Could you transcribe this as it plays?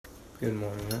Good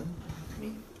morning, man.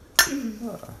 Me.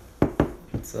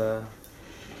 It's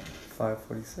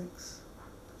 5:46.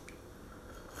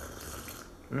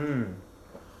 It's a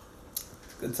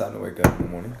good time to wake up in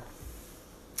the morning.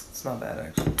 It's not bad,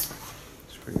 actually. It's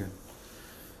pretty good.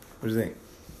 What do you think?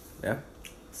 Yeah?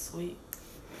 Sweet.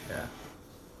 Yeah.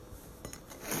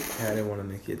 I didn't want to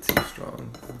make it too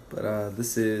strong. But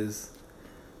this is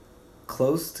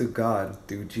Close to God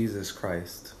Through Jesus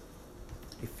Christ.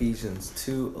 Ephesians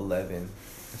 2:11.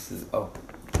 This is,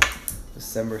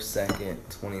 December 2nd,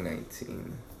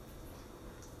 2019.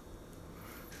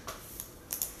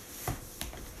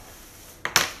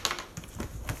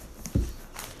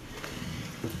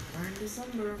 We're in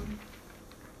December.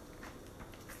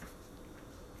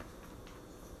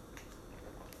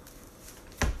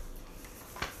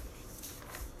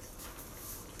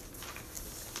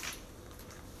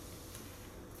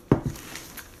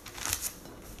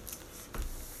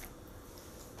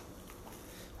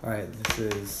 Alright, this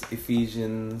is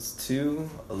Ephesians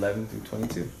 2:11 through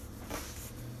 22.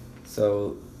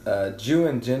 So, Jew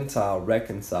and Gentile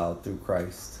reconciled through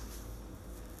Christ.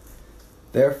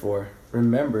 Therefore,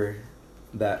 remember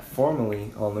that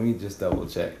formerly... let me just double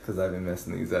check, because I've been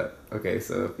messing these up. Okay,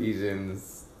 so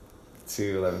Ephesians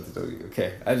 2:11 through 22.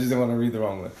 Okay, I just didn't want to read the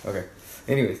wrong one. Okay,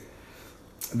 anyways.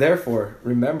 Therefore,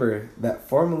 remember that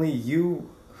formerly you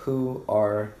who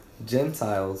are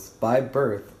Gentiles by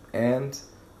birth and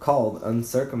called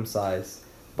uncircumcised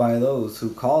by those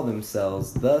who call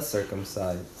themselves the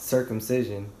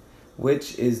circumcision,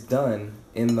 which is done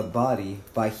in the body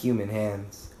by human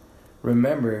hands.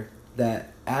 Remember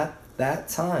that at that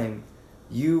time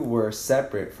you were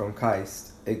separate from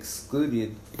Christ,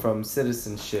 excluded from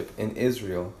citizenship in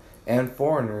Israel, and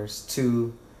foreigners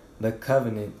to the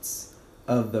covenants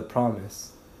of the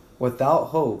promise, without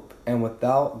hope and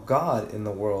without God in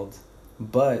the world.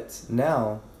 But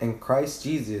now, in Christ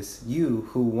Jesus, you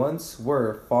who once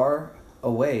were far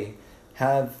away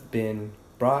have been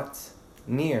brought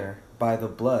near by the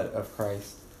blood of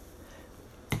Christ.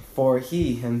 For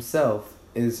he himself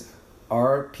is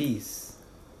our peace,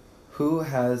 who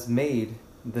has made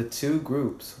the two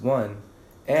groups one,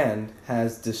 and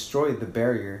has destroyed the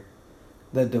barrier,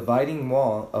 the dividing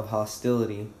wall of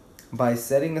hostility, by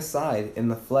setting aside in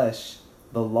the flesh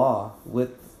the law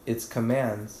with its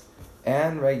commands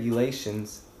and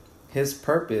regulations. His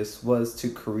purpose was to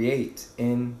create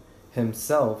in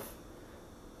himself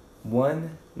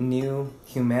one new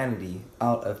humanity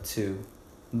out of two,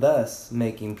 thus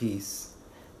making peace,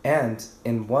 and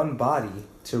in one body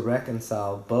to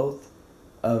reconcile both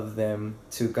of them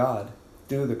to God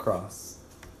through the cross,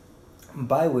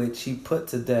 by which he put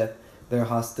to death their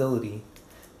hostility.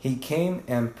 He came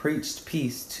and preached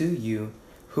peace to you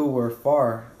who were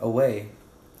far away,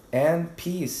 and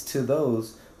peace to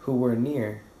those who were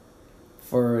near.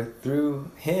 For through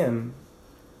him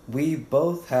we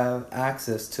both have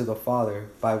access to the Father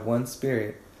by one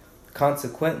Spirit.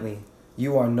 Consequently,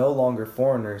 you are no longer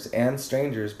foreigners and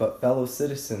strangers, but fellow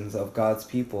citizens of God's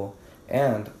people,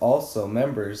 and also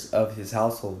members of his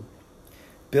household,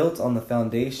 built on the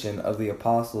foundation of the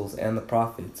apostles and the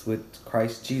prophets, with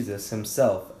Christ Jesus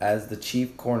himself as the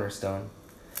chief cornerstone.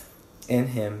 In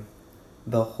him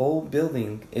the whole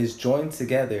building is joined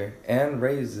together and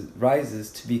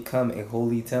rises to become a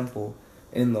holy temple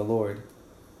in the Lord.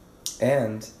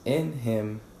 And in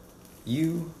him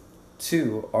you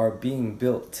too are being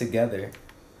built together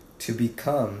to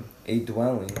become a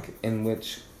dwelling in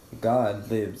which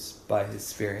God lives by his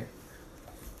Spirit.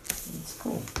 It's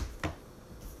cool.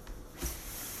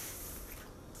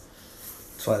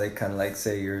 That's why they kind of like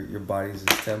say your body's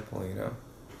his temple, you know?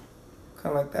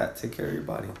 Kind of like that. Take care of your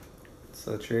body,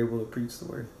 so that you're able to preach the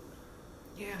word.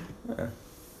 Yeah. Yeah.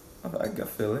 I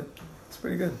feel it. It's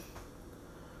pretty good.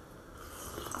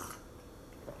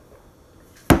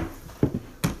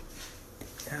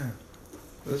 Yeah.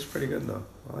 This is pretty good, though.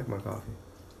 I like my coffee.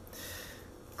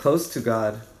 Close to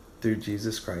God through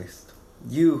Jesus Christ.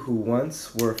 You who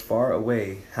once were far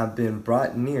away have been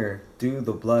brought near through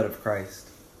the blood of Christ.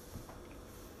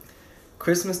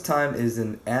 Christmas time is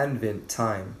an Advent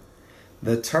time.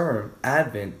 The term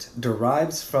Advent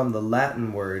derives from the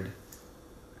Latin word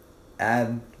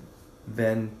adventus,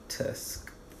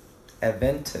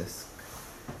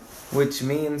 which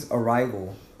means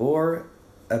arrival or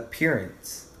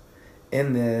appearance.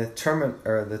 In the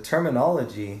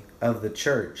terminology of the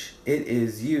church, it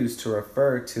is used to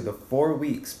refer to the 4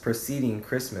 weeks preceding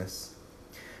Christmas,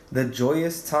 the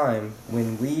joyous time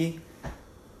when we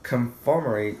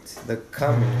commemorate the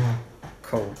coming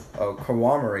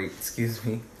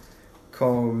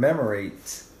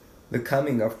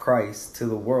of Christ to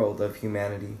the world of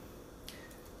humanity.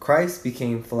 Christ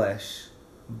became flesh,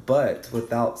 but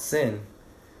without sin.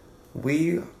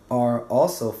 We are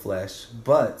also flesh,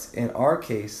 but in our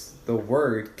case, the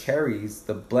Word carries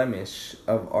the blemish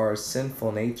of our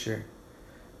sinful nature.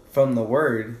 From the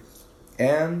Word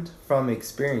and from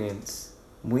experience,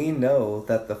 we know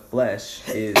that the flesh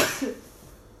is...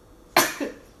 Okay.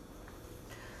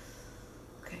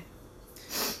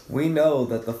 We know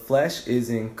that the flesh is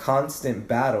in constant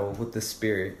battle with the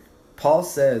Spirit. Paul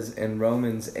says in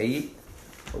Romans 8...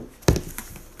 Oh,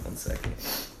 1 second.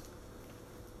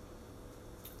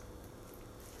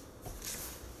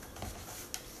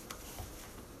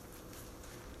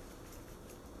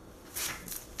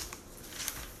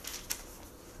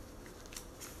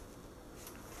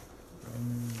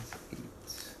 Romans 8.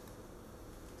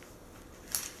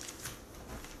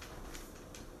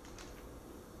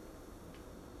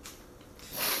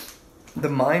 The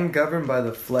mind governed by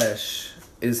the flesh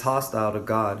is hostile to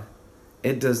God.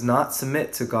 It does not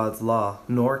submit to God's law,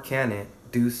 nor can it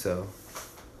do so.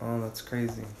 Oh, that's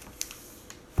crazy.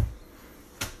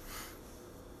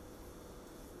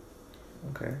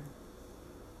 Okay.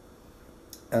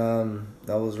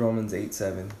 That was Romans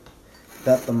 8:7.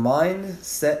 That the mind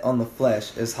set on the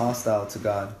flesh is hostile to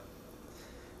God.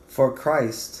 For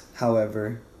Christ,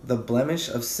 however, the blemish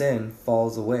of sin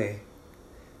falls away.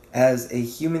 As a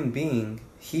human being,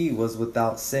 he was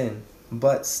without sin,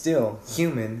 but still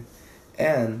human,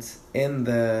 and in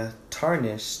the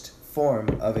tarnished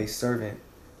form of a servant.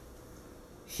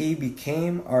 He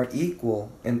became our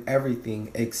equal in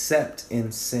everything except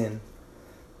in sin.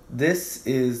 This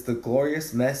is the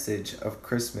glorious message of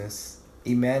Christmas.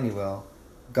 Emmanuel,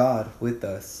 God with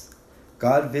us.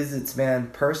 God visits man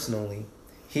personally.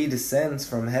 He descends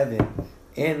from heaven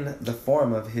in the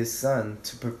form of his Son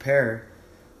to prepare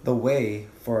the way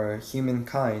for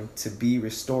humankind to be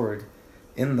restored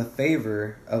in the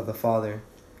favor of the Father.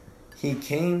 He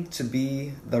came to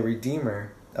be the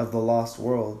Redeemer of the lost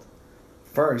world.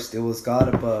 First, it was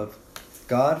God above,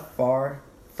 God far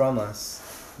from us.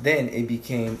 Then it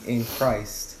became in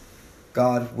Christ,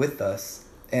 God with us.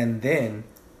 And then,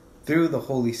 through the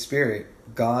Holy Spirit,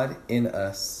 God in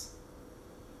us.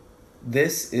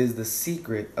 This is the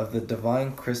secret of the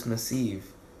divine Christmas Eve,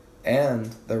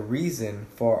 and the reason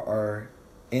for our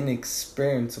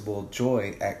inexperienceable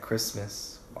joy at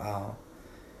Christmas. Wow.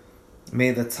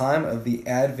 May the time of the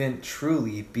Advent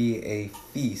truly be a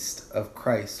feast of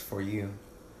Christ for you.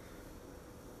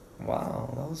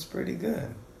 Wow, that was pretty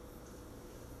good.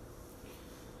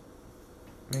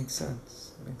 Makes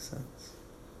sense. Makes sense.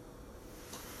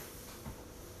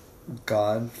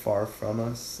 God far from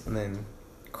us, and then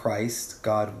Christ,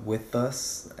 God with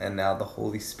us, and now the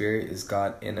Holy Spirit is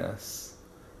God in us.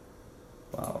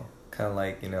 Wow. Kind of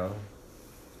like,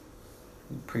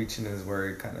 preaching his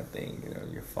word kind of thing,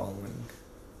 you're following.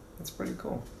 That's pretty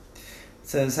cool. It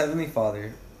says, Heavenly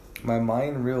Father, my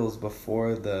mind reels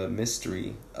before the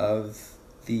mystery of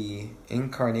the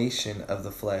incarnation of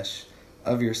the flesh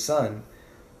of your Son,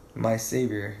 my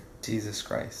Savior, Jesus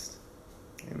Christ.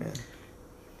 Amen.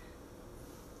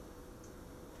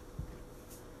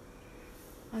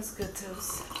 That's good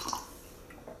toast.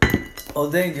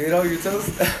 Oh, dang, you ate all your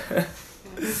toast?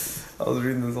 I was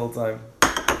reading this whole time.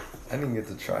 I didn't get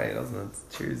to try it. I was going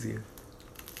to cheers you.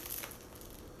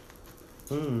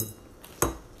 A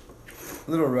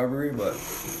little rubbery, but...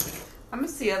 I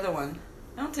miss the other one.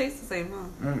 They don't taste the same,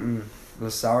 huh?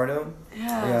 The sourdough?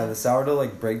 Yeah. Yeah, the sourdough,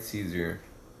 breaks easier.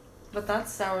 But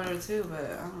that's sourdough, too, but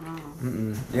I don't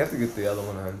know. You have to get the other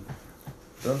one, hon.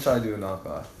 Don't try to do a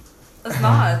knockoff. It's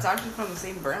not. It's actually from the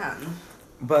same brand.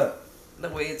 But... the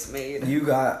way it's made. You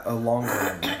got a longer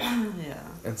one. Yeah.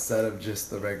 Instead of just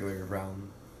the regular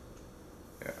round.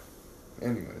 Yeah.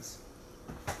 Anyways.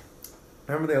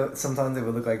 Remember sometimes they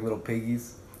would look like little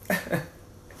piggies?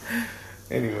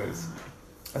 Anyways.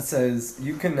 It says,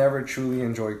 you can never truly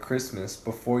enjoy Christmas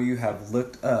before you have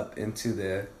looked up into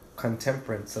the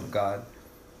contemporance of God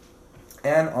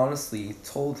and honestly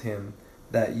told him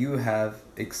that you have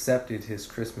accepted his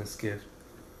Christmas gift.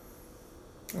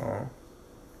 Aw.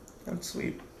 That's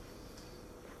sweet.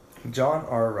 John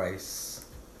R. Rice.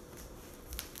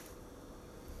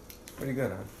 Pretty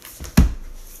good, huh?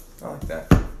 I like that.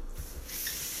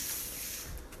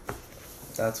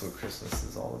 That's what Christmas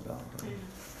is all about, huh? Yeah.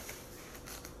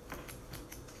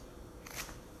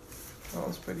 Oh,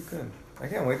 that's pretty good. I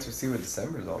can't wait to see what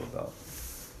December is all about.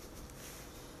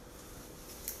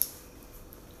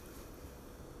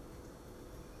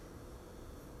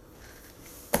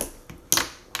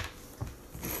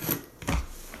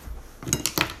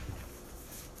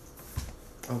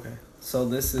 Okay, so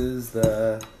this is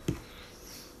the...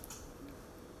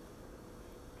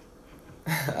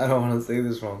 I I don't want to say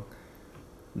this wrong.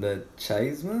 The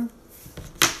Chaisma?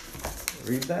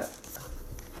 Read that?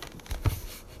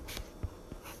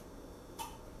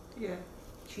 Yeah.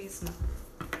 Cheeseman.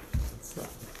 It's not.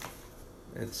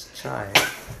 It's Chai.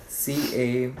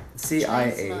 CIA.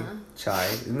 Chai.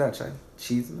 Isn't that Chai?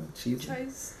 Cheesema?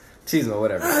 Cheesema,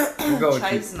 whatever. We'll go with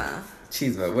Chaisma.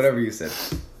 Cheesema, whatever you said.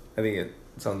 I think it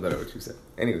sounds better what you said.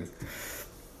 Anyways.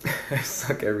 I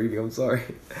suck at reading, I'm sorry.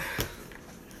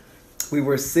 We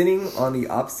were sitting on the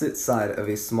opposite side of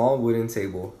a small wooden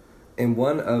table in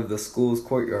one of the school's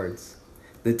courtyards.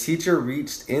 The teacher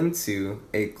reached into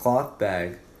a cloth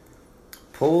bag,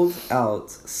 pulled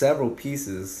out several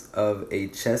pieces of a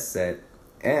chess set,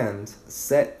 and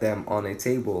set them on a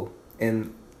table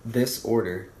in this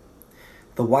order: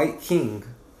 the white king,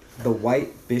 the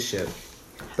white bishop,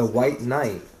 the white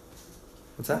knight.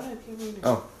 What's that?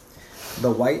 Oh.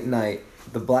 The white knight,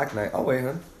 the black knight. Oh, wait,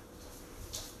 hon.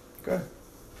 Go ahead.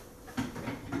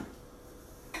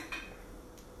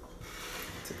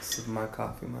 Take a sip of my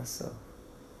coffee myself.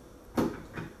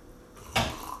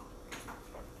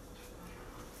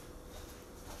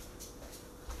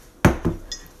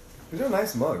 These are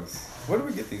nice mugs. Where do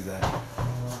we get these at?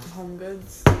 Home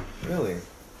Goods. Really?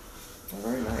 Oh,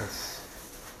 very nice.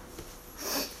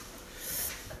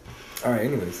 Alright,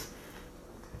 anyways.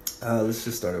 Let's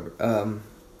just start over.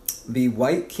 The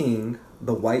white king,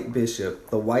 the white bishop,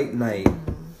 the white knight,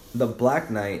 the black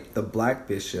knight, the black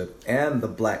bishop, and the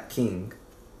black king.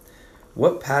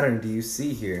 What pattern do you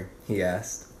see here? He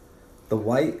asked. The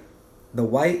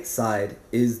white side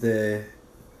is the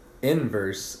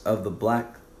inverse of the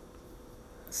black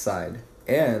side,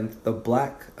 and the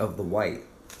black of the white.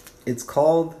 It's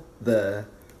called the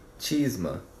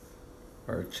Chaisma,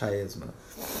 or Chaisma.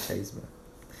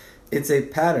 It's a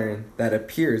pattern that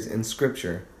appears in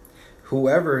Scripture.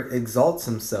 Whoever exalts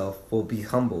himself will be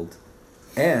humbled,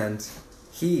 and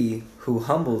he who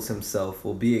humbles himself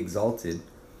will be exalted.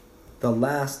 The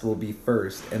last will be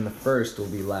first, and the first will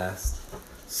be last.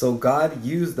 So God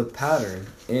used the pattern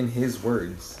in his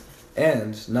words,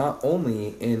 and not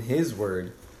only in his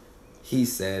word, he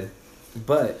said,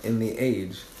 but in the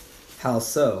age. How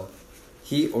so?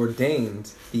 He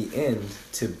ordained the end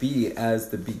to be as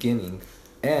the beginning,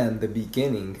 and the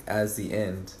beginning as the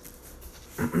end.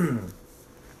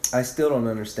 I still don't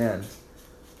understand.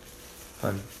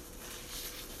 Hun,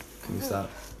 can you stop?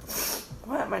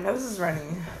 What? My nose is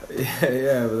running.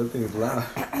 Yeah, but that thing's loud.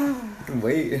 You can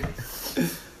wait.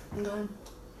 I'm done.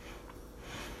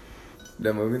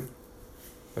 Done moving?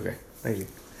 Okay, thank you.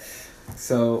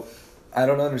 So, I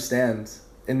don't understand.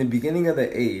 In the beginning of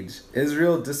the age,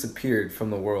 Israel disappeared from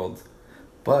the world.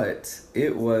 But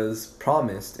it was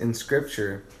promised in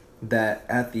Scripture that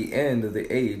at the end of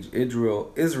the age,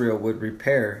 Israel would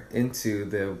reappear into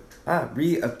the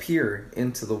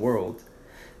world.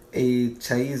 A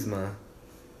Chaisma.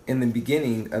 In the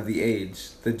beginning of the age,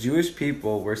 the Jewish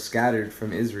people were scattered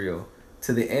from Israel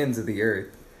to the ends of the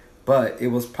earth. But it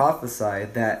was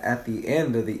prophesied that at the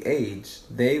end of the age,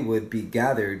 they would be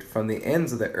gathered from the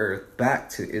ends of the earth back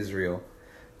to Israel.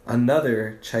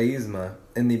 Another Chaisma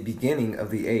in the beginning of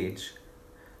the age.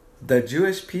 The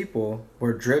Jewish people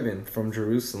were driven from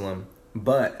Jerusalem,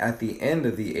 but at the end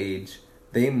of the age,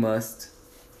 they must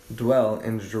dwell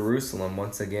in Jerusalem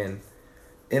once again.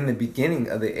 In the beginning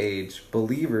of the age,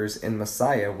 believers in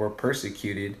Messiah were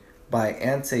persecuted by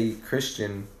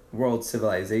anti-Christian world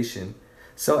civilization.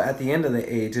 So at the end of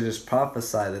the age, it is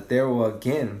prophesied that there will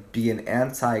again be an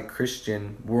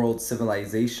anti-Christian world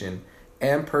civilization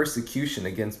and persecution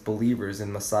against believers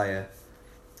in Messiah.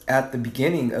 At the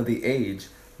beginning of the age,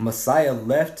 Messiah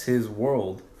left his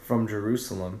world from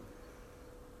Jerusalem.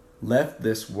 Left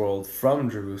this world from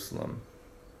Jerusalem.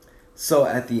 So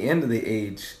at the end of the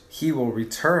age, he will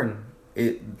return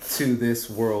it to this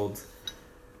world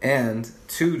and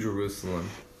to Jerusalem.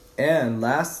 And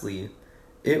lastly,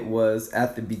 it was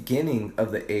at the beginning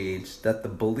of the age that the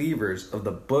believers of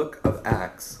the book of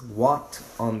Acts walked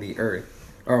the earth.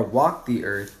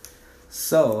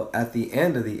 So at the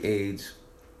end of the age,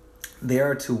 they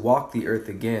are to walk the earth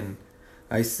again.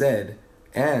 I said,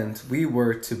 and we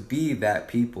were to be that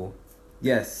people.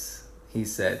 Yes, he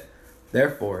said.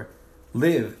 Therefore,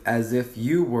 live as if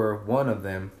you were one of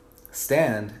them.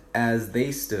 Stand as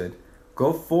they stood.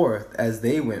 Go forth as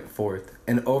they went forth,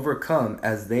 and overcome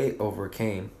as they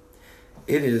overcame.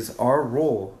 It is our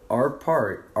role, our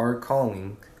part, our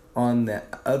calling on the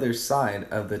other side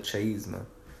of the Chaisma.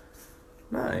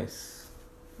 Nice.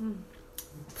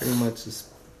 Pretty much just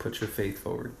put your faith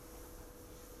forward.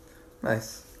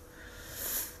 Nice.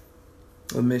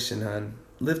 A mission, hon.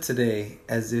 Live today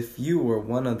as if you were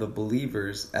one of the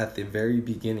believers at the very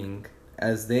beginning,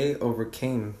 as they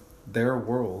overcame their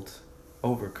world,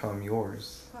 overcome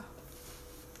yours. Wow.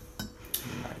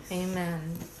 Nice.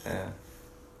 Amen. Yeah.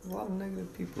 A lot of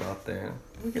negative people out there.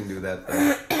 We can do that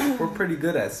though. We're pretty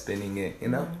good at spinning it, you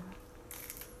know?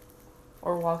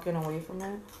 Or walking away from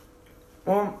it.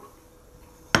 Well,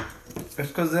 it's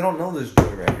because they don't know this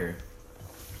joy right here.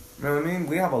 You know what I mean?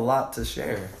 We have a lot to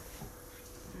share.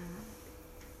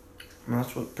 And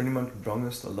that's what pretty much brought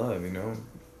us to love, you know?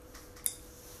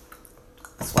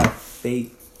 That's why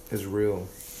fate is real.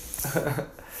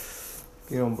 If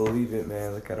you don't believe it,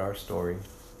 man, look at our story.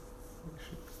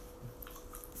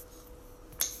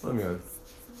 Let me know.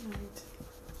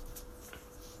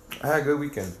 I had a good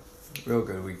weekend. Real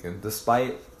good weekend.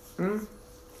 Despite, and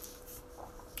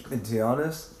to be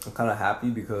honest, I'm kind of happy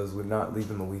because we're not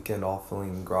leaving the weekend all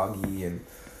feeling groggy and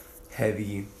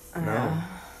heavy. No.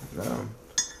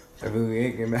 Every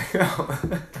week, get back out.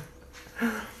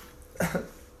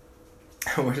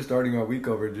 We're starting our week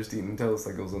over just eating toast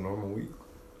like it was a normal week.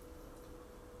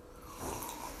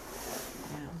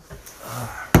 Yeah.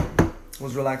 It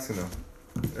was relaxing though.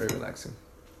 Very relaxing.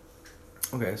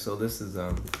 Okay, so this is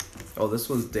this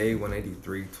was day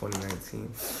 183,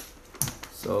 2019.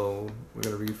 So we're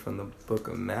gonna read from the book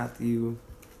of Matthew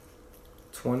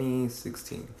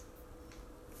 20:16.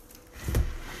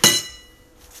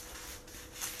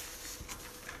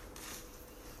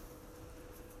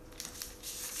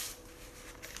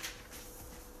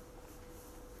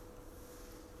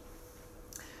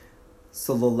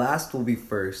 So the last will be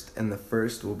first, and the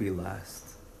first will be last.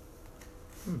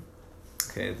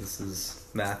 Okay, this is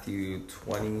Matthew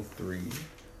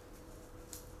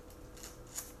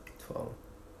 23:12.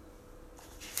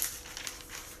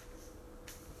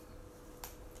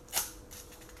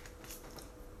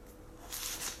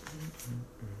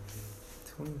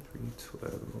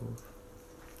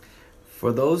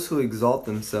 For those who exalt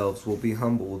themselves will be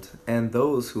humbled, and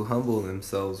those who humble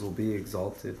themselves will be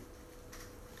exalted.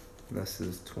 This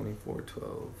is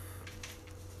 24:12.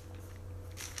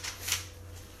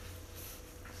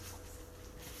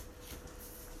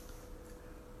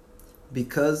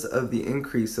 Because of the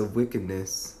increase of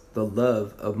wickedness, the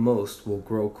love of most will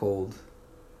grow cold.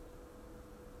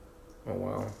 Oh,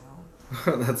 wow.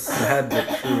 That's sad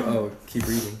but true. Oh, keep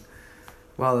reading.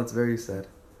 Wow, that's very sad.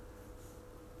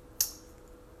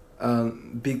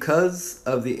 Because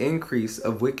of the increase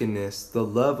of wickedness, the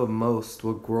love of most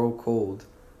will grow cold.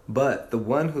 But the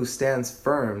one who stands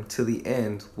firm to the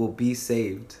end will be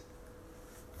saved.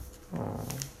 Oh.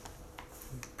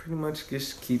 Pretty much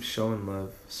just keep showing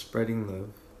love, spreading love.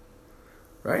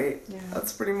 Right? Yeah.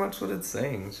 That's pretty much what it's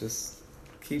saying. It's just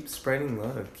keep spreading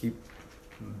love. Keep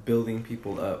building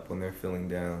people up when they're feeling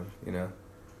down, you know?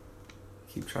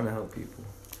 Keep trying to help people.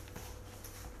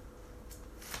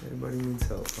 Everybody needs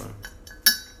help, huh?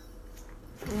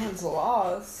 Everyone's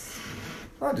lost.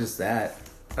 Not just that.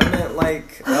 I meant,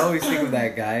 like, I always think of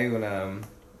that guy when I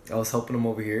was helping him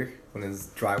over here when his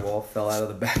drywall fell out of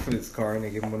the back of his car and I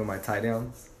gave him one of my tie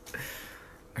downs.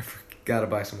 I forgot to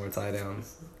buy some more tie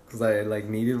downs because I like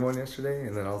needed one yesterday,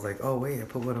 and then I was like, oh wait, I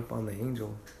put one up on the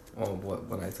Angel. Oh,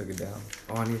 when I took it down.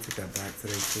 Oh, I need to take that back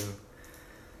today too.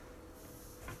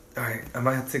 All right, I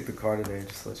might have to take the car today,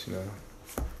 just to let you know,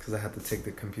 because I have to take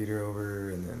the computer over,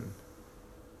 and then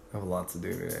I have a lot to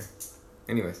do today.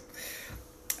 Anyways.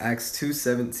 Acts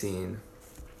 2:17.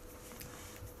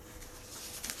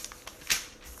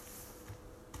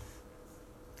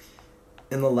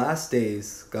 In the last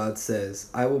days, God says,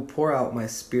 I will pour out my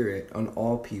spirit on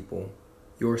all people.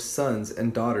 Your sons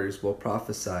and daughters will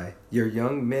prophesy. Your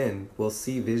young men will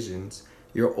see visions.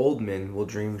 Your old men will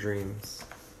dream dreams.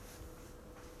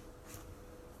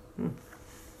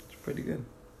 It's pretty good.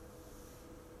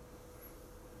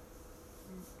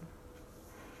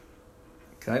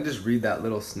 Can I just read that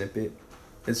little snippet?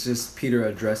 It's just Peter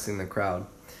addressing the crowd.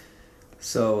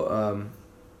 So,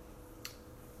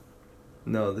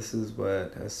 no, this is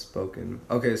what has spoken.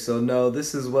 Okay, so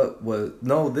this is what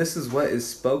is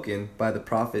spoken by the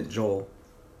prophet Joel.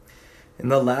 In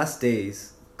the last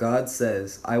days, God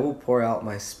says, I will pour out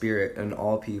my spirit on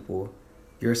all people.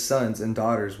 Your sons and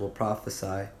daughters will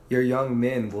prophesy. Your young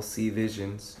men will see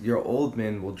visions. Your old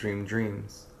men will dream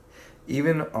dreams.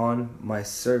 Even on my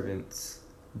servants,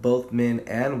 both men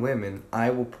and women, I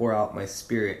will pour out my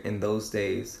spirit in those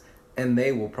days, and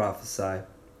they will prophesy.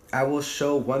 I will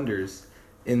show wonders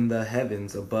in the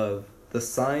heavens above, the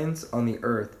signs on the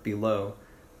earth below,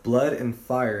 blood and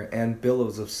fire and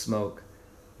billows of smoke.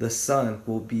 The sun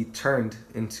will be turned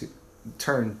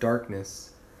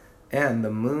darkness, and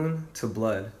the moon to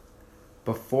blood,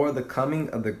 before the coming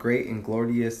of the great and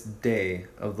glorious day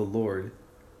of the Lord.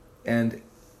 And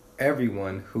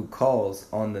everyone who calls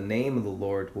on the name of the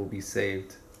Lord will be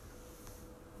saved.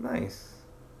 Nice.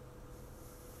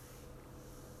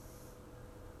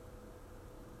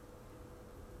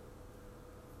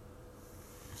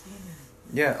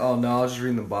 Yeah, oh no, I was just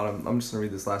reading the bottom. I'm just going to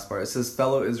read this last part. It says,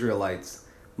 fellow Israelites,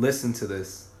 listen to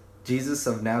this. Jesus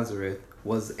of Nazareth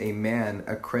was a man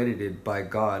accredited by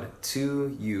God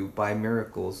to you by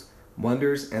miracles,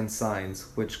 wonders, and signs,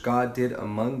 which God did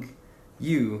among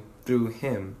you through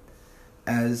him,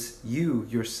 as you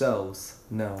yourselves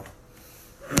know.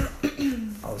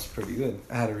 That was pretty good.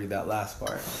 I had to read that last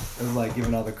part. It was like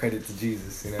giving all the credit to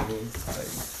Jesus, you know what I mean?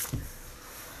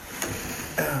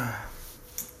 Like,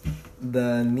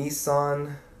 the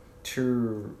Nissan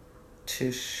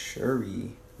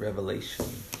Tishri Revelation.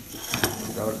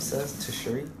 Is that what it says?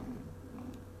 Tishri?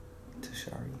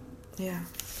 Yeah.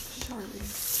 Shari.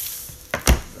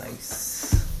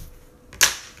 Nice.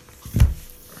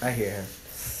 I hear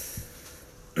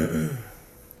him.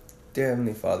 Dear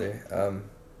Heavenly Father,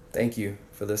 thank you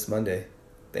for this Monday.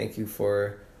 Thank you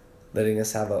for letting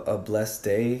us have a blessed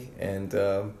day, and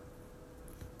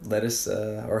let us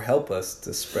or help us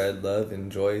to spread love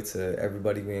and joy to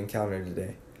everybody we encounter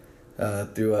today.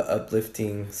 Through an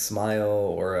uplifting smile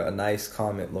or a nice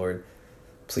comment, Lord,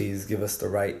 please give us the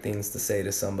right things to say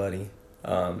to somebody.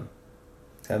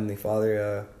 Heavenly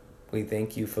Father, we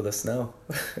thank you for the snow.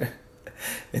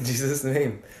 In Jesus'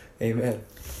 name, amen.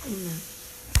 Amen.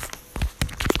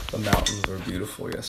 The mountains were beautiful yesterday.